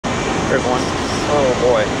There's one. Oh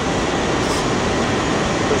boy.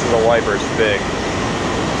 This is a wiper, it's big.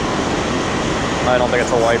 I don't think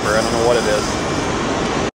it's a wiper, I don't know what it is.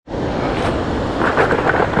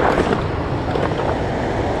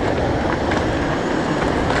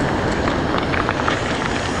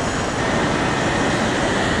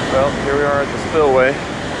 Well, here we are at the spillway,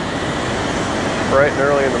 bright and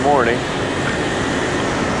early in the morning.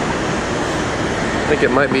 I think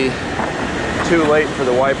it might be too late for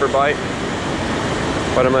the wiper bite,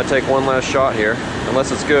 but I'm going to take one last shot here.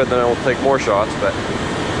 Unless it's good, then I will take more shots, but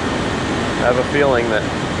I have a feeling that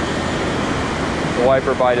the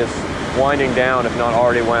wiper bite is winding down, if not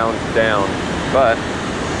already wound down, but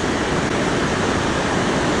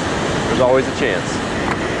there's always a chance.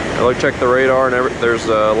 I look, check the radar, and there's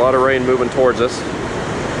a lot of rain moving towards us,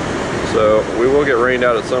 so we will get rained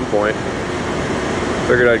out at some point.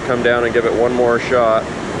 Figured I'd come down and give it one more shot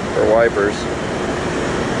for wipers.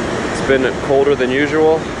 It's been colder than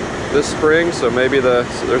usual this spring, so maybe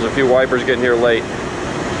there's a few wipers getting here late.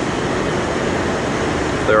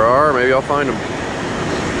 If there are, maybe I'll find them.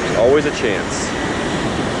 There's always a chance,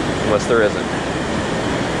 unless there isn't.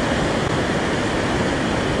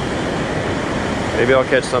 Maybe I'll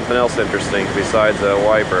catch something else interesting besides a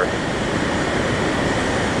wiper.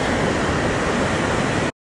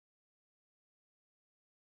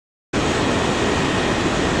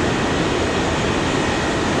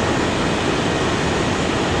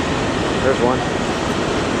 There's one.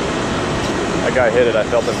 That guy hit it. I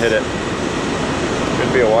felt him hit it.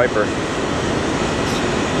 Could be a wiper.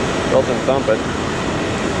 Felt him thump it.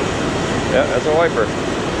 Yeah, that's a wiper.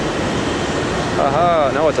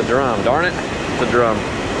 Haha, no, it's a drum. Darn it. It's a drum.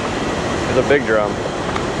 It's a big drum.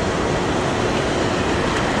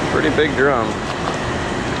 Pretty big drum.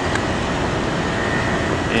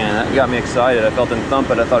 Man, that got me excited. I felt him thump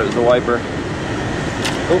it. I thought it was a wiper.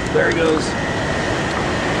 Oh, there he goes.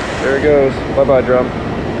 There he goes. Bye-bye, drum.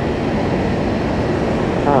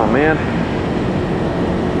 Oh, man.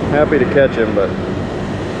 Happy to catch him, but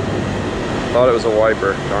thought it was a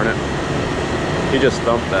wiper. Darn it. He just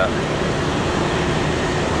thumped that.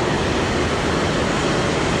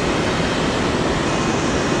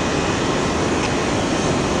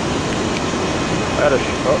 That is...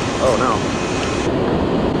 Oh no.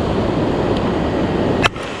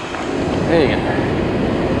 Dang it.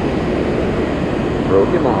 Broke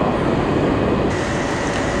him off.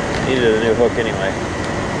 Needed a new hook anyway.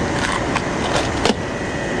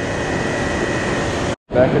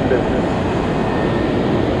 Back in business.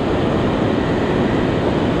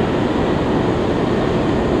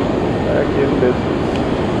 Back in business.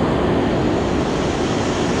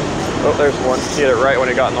 Oh, there's one. Hit it right when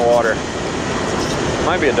it got in the water.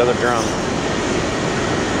 Might be another drum.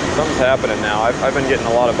 Something's happening now. I've been getting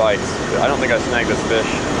a lot of bites. I don't think I snagged this fish.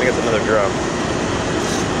 I think it's another drum.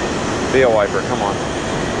 Be a wiper, come on.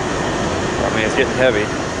 I mean, it's getting heavy.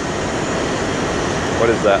 What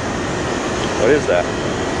is that? What is that?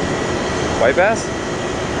 White bass?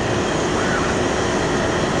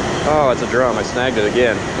 Oh, it's a drum. I snagged it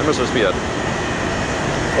again. There must just be a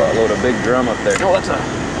load of big drum up there. No, it's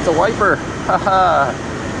a wiper. Haha.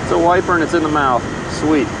 It's a wiper and it's in the mouth.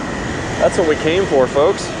 Sweet. That's what we came for,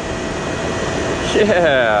 folks.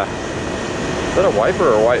 Yeah. Is that a wiper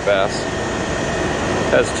or a white bass?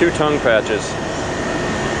 It has two tongue patches.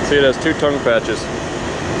 See, it has two tongue patches.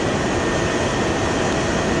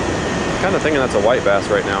 I'm kind of thinking that's a white bass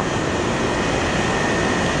right now.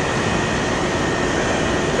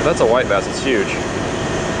 If that's a white bass, it's huge.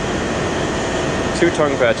 Two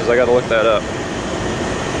tongue patches, I gotta look that up.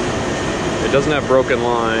 It doesn't have broken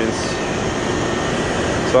lines,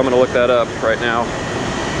 so I'm gonna look that up right now.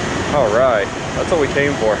 All right, that's what we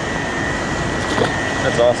came for.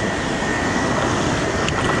 That's awesome.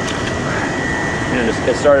 And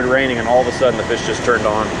it started raining, and all of a sudden the fish just turned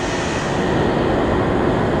on.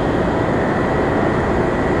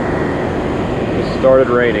 It started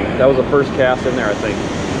raining. That was the first cast in there, I think.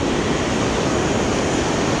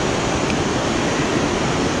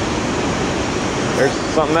 There's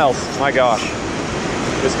something else. My gosh,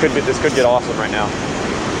 this could get awesome right now.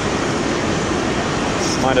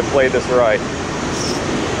 Might have played this right.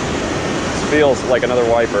 This feels like another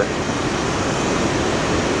wiper.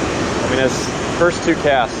 I mean, it's first two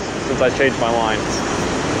casts since I changed my line.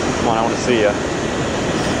 Come on, I want to see you.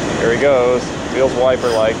 Here he goes. Feels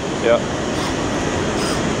wiper-like. Yep.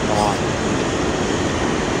 Come on.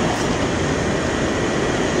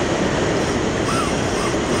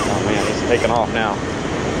 Oh man, he's taking off now.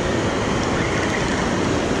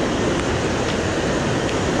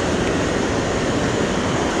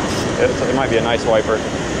 It might be a nice wiper.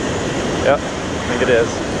 Yep, I think it is.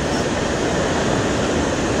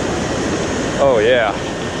 Oh yeah.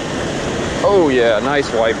 Oh yeah,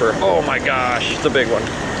 nice wiper. Oh my gosh, it's a big one.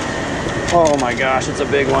 Oh my gosh, it's a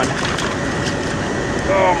big one.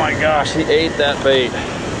 Oh my gosh, he ate that bait.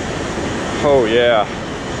 Oh yeah.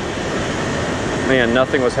 Man,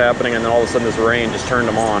 nothing was happening, and then all of a sudden this rain just turned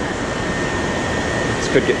him on. This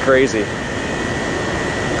could get crazy.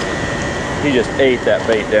 He just ate that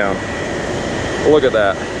bait down. Look at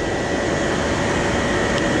that.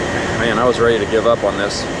 Man, I was ready to give up on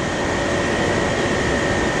this.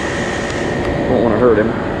 Don't want to hurt him.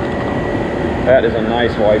 That is a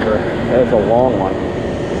nice wiper. That's a long one.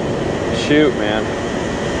 Shoot, man.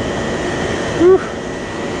 Whew.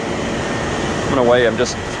 I'm gonna weigh him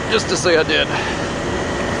just to say I did.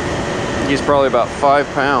 He's probably about 5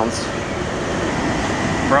 pounds.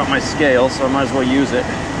 Brought my scale, so I might as well use it.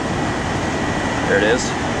 There it is.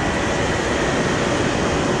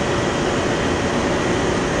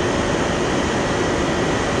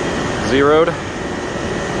 Zeroed.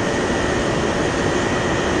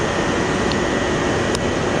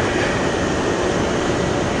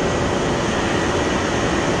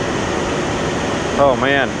 Oh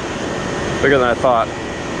man, bigger than I thought.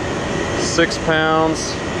 6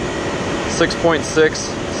 pounds, 6.6,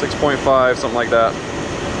 6.5, something like that.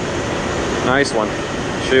 Nice one.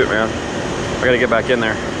 Shoot, man. I gotta get back in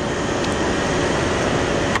there.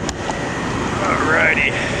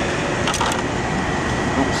 Alrighty.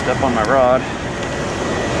 Oops, step on my rod.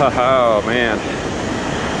 Oh man.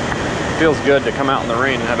 Feels good to come out in the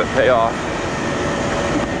rain and have it pay off.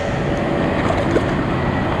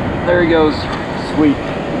 There he goes. Sweet.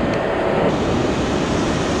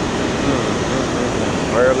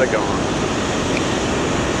 Where have they gone?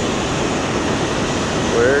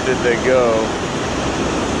 Where did they go?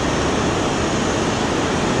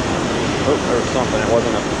 Oh, there was something. It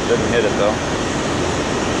wasn't didn't hit it though.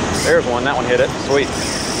 There's one. That one hit it. Sweet.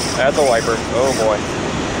 That's a wiper. Oh boy.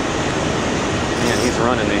 Man, he's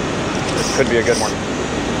running me. This could be a good one.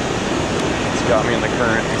 It's got me in the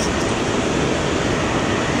current.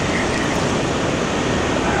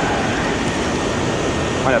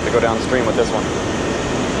 Might have to go downstream with this one.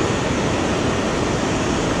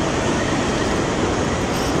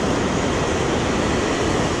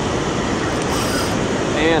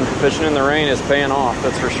 And fishing in the rain is paying off,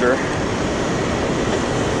 that's for sure.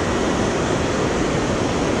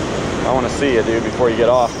 I want to see you, dude, before you get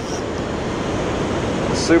off.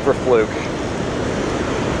 Super fluke.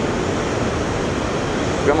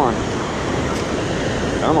 Come on.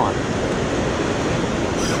 Come on.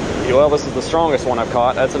 Well, this is the strongest one I've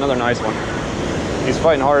caught. That's another nice one. He's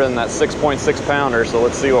fighting harder than that 6.6 pounder, so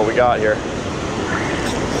let's see what we got here.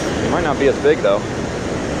 He might not be as big though.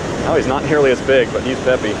 No, he's not nearly as big, but he's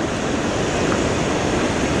peppy.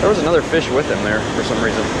 There was another fish with him there for some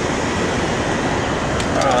reason.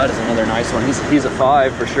 Oh, that is another nice one. He's a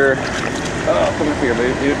 5 for sure. Oh, come up here,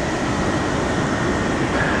 dude.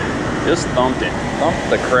 Just thumped it. Thumped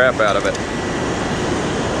the crap out of it.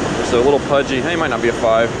 Just a little pudgy. He might not be a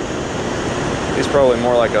 5. He's probably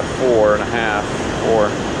more like a 4.5. 4.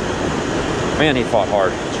 Man, he fought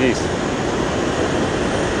hard. Jeez.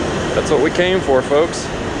 That's what we came for, folks.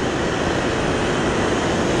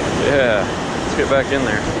 Yeah, let's get back in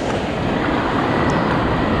there.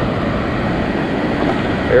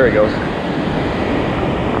 There he goes.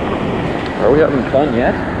 Are we having fun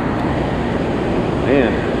yet?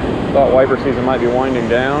 Man, thought wiper season might be winding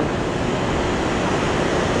down,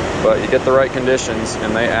 but you get the right conditions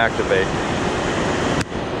and they activate.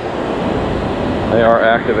 They are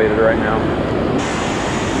activated right now.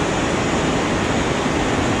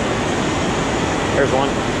 There's one.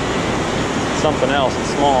 Something else, it's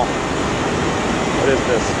small. What is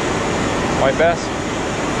this? White bass?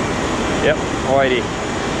 Yep, whitey.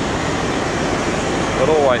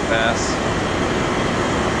 Little white bass.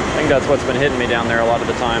 I think that's what's been hitting me down there a lot of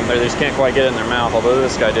the time. They just can't quite get it in their mouth, although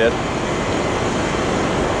this guy did.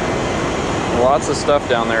 Lots of stuff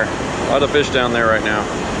down there. A lot of fish down there right now.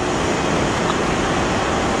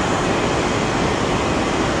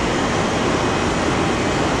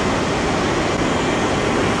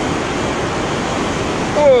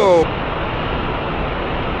 Whoa!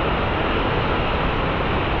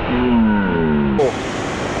 Oh.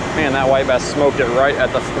 Man, that white bass smoked it right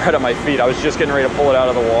at my feet. I was just getting ready to pull it out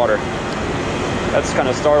of the water. That's kind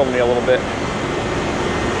of startled me a little bit.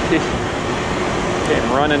 He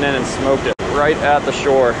came running in and smoked it right at the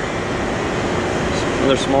shore.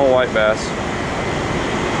 Another small white bass.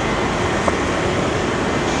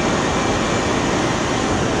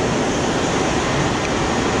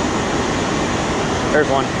 There's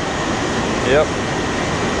one. Yep.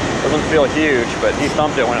 Doesn't feel huge, but he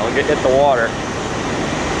thumped it when it hit the water.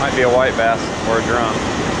 Might be a white bass or a drum.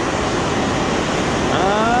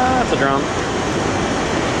 That's a drum.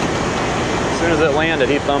 As soon as it landed,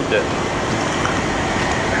 he thumped it.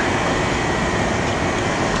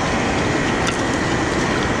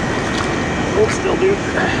 Hold still, dude.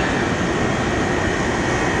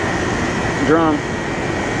 Drum.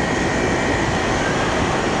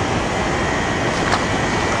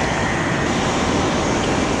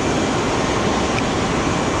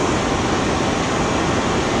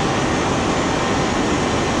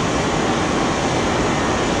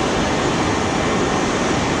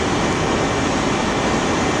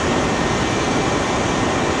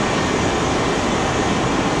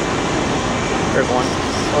 There's one.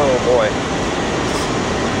 Oh boy.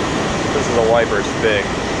 This is a wiper, it's big.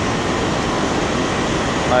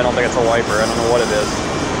 I don't think it's a wiper, I don't know what it is.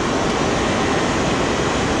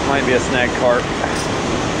 Might be a snag carp.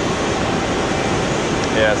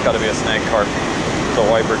 Yeah, it's gotta be a snag carp. It's a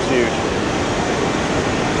wiper, it's huge.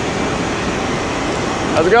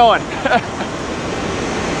 How's it going?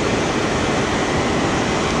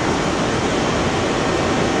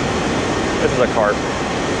 This is a carp.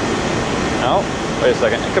 No, wait a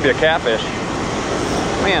second, it could be a catfish.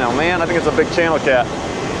 Man, oh man, I think it's a big channel cat.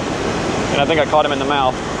 And I think I caught him in the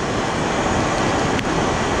mouth.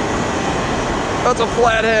 That's a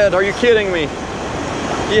flathead, are you kidding me?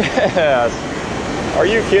 Yes. Are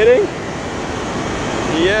you kidding?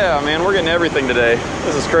 Yeah, man, we're getting everything today.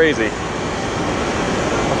 This is crazy. A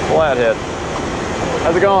flathead.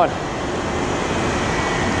 How's it going?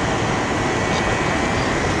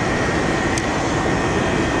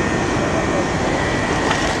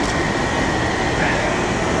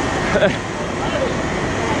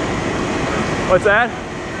 What's that?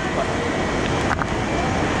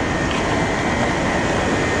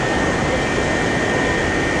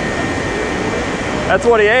 That's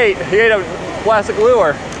what he ate. He ate a plastic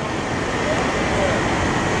lure.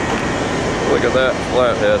 Look at that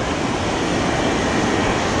flathead.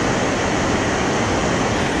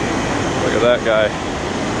 Look at that guy.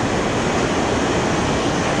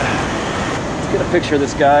 Let's get a picture of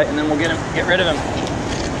this guy and then we'll get rid of him.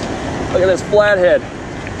 Look at this flathead.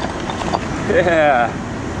 Yeah,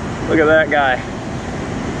 look at that guy.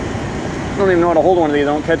 I don't even know how to hold one of these.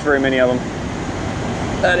 I don't catch very many of them.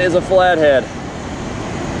 That is a flathead.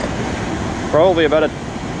 Probably about a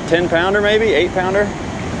 10-pounder, maybe 8-pounder.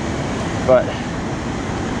 But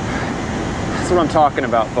that's what I'm talking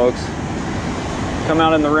about, folks. Come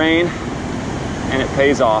out in the rain and it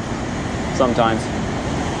pays off sometimes.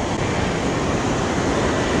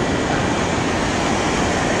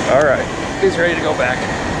 All right, he's ready to go back.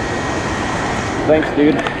 Thanks,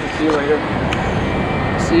 dude. See you later.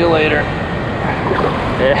 See you later.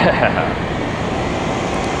 Yeah.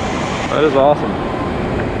 That is awesome.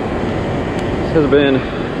 This has been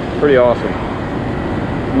pretty awesome,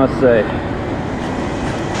 I must say.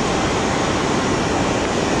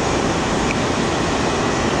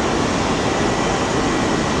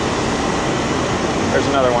 There's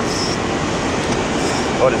another one.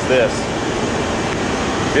 What is this?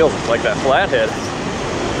 Feels like that flathead.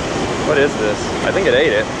 What is this? I think it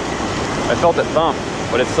ate it. I felt it thump,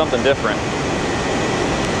 but it's something different.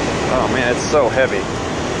 Oh man, it's so heavy.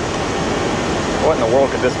 What in the world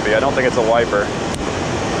could this be? I don't think it's a wiper.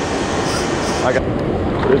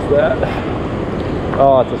 What is that?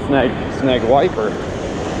 Oh, it's a snag wiper.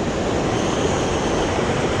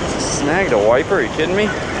 Snagged a wiper? Are you kidding me?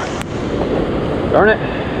 Darn it.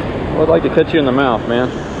 Well, I'd like to catch you in the mouth, man.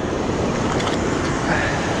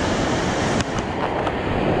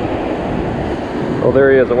 Well,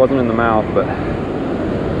 there he is. It wasn't in the mouth, but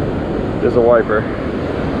it is a wiper.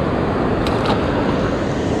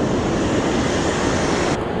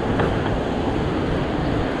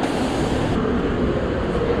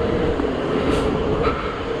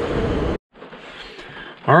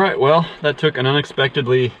 All right, well, that took an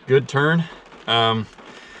unexpectedly good turn. I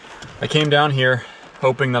came down here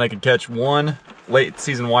hoping that I could catch one late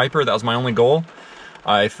season wiper. That was my only goal.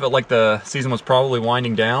 I felt like the season was probably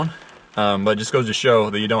winding down. But it just goes to show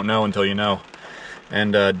that you don't know until you know.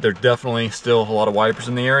 And there's definitely still a lot of wipers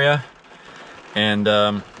in the area. And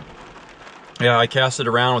yeah, I casted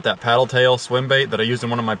around with that paddle tail swim bait that I used in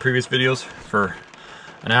one of my previous videos for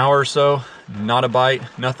an hour or so. Not a bite,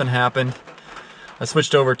 nothing happened. I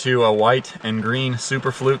switched over to a white and green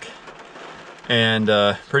super fluke, and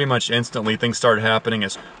pretty much instantly things started happening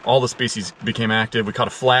as all the species became active. We caught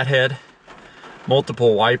a flathead,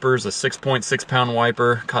 multiple wipers, a 6.6 pound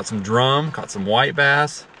wiper, caught some drum, caught some white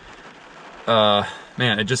bass.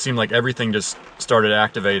 Man, it just seemed like everything just started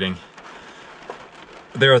activating.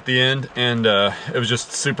 there at the end, and it was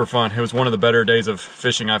just super fun. It was one of the better days of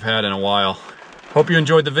fishing I've had in a while. Hope you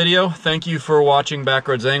enjoyed the video. Thank you for watching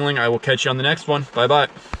Backroads Angling. I will catch you on the next one. Bye-bye.